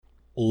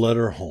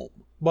Letter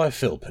Home by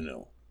Phil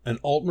Pennell, an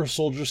Altmer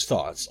soldier's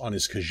thoughts on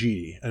his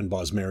Khajiit and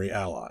Bosmeri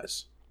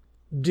allies.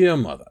 Dear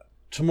Mother,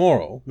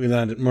 tomorrow we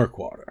land at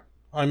Mirkwater.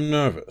 I'm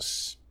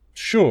nervous.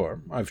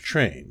 Sure, I've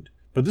trained,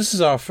 but this is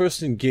our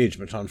first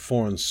engagement on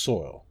foreign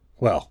soil.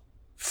 Well,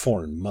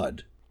 foreign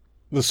mud.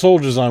 The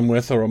soldiers I'm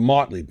with are a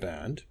motley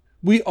band.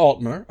 We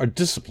Altmer are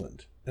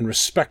disciplined and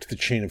respect the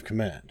chain of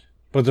command.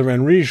 But the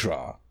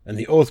Renrijra and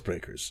the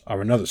Oathbreakers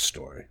are another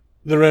story.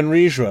 The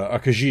Renrijra are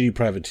Khajiit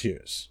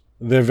privateers.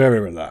 They're very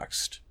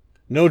relaxed.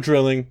 No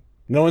drilling,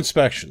 no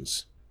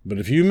inspections. But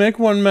if you make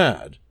one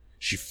mad,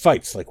 she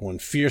fights like one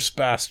fierce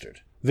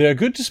bastard. They are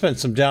good to spend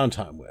some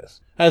downtime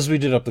with, as we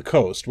did up the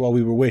coast while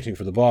we were waiting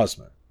for the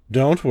Bosmer.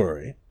 Don't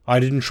worry,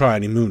 I didn't try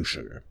any moon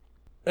sugar.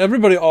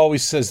 Everybody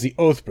always says the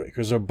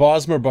Oathbreakers are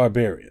Bosmer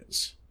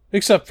barbarians,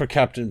 except for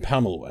Captain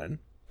Pamelwen.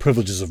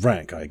 Privileges of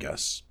rank, I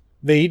guess.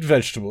 They eat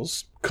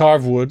vegetables,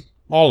 carve wood,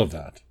 all of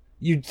that.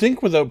 You'd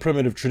think without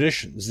primitive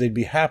traditions they'd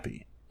be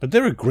happy, but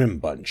they're a grim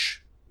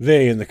bunch.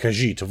 They and the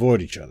Khajiit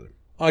avoid each other.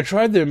 I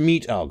tried their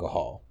meat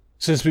alcohol,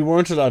 since we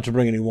weren't allowed to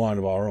bring any wine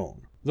of our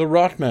own. The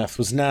rotmeth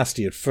was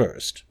nasty at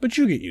first, but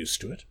you get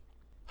used to it.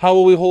 How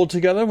will we hold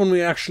together when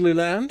we actually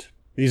land?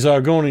 These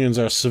Argonians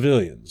are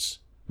civilians,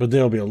 but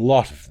there'll be a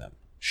lot of them.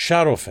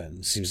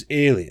 Shadowfen seems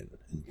alien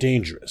and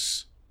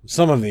dangerous.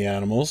 Some of the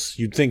animals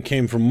you'd think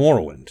came from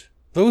Morrowind.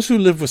 Those who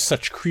live with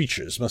such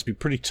creatures must be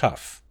pretty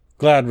tough.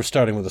 Glad we're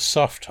starting with a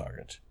soft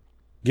target.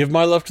 Give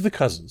my love to the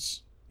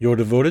cousins. Your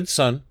devoted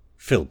son,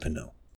 Phil Pennell.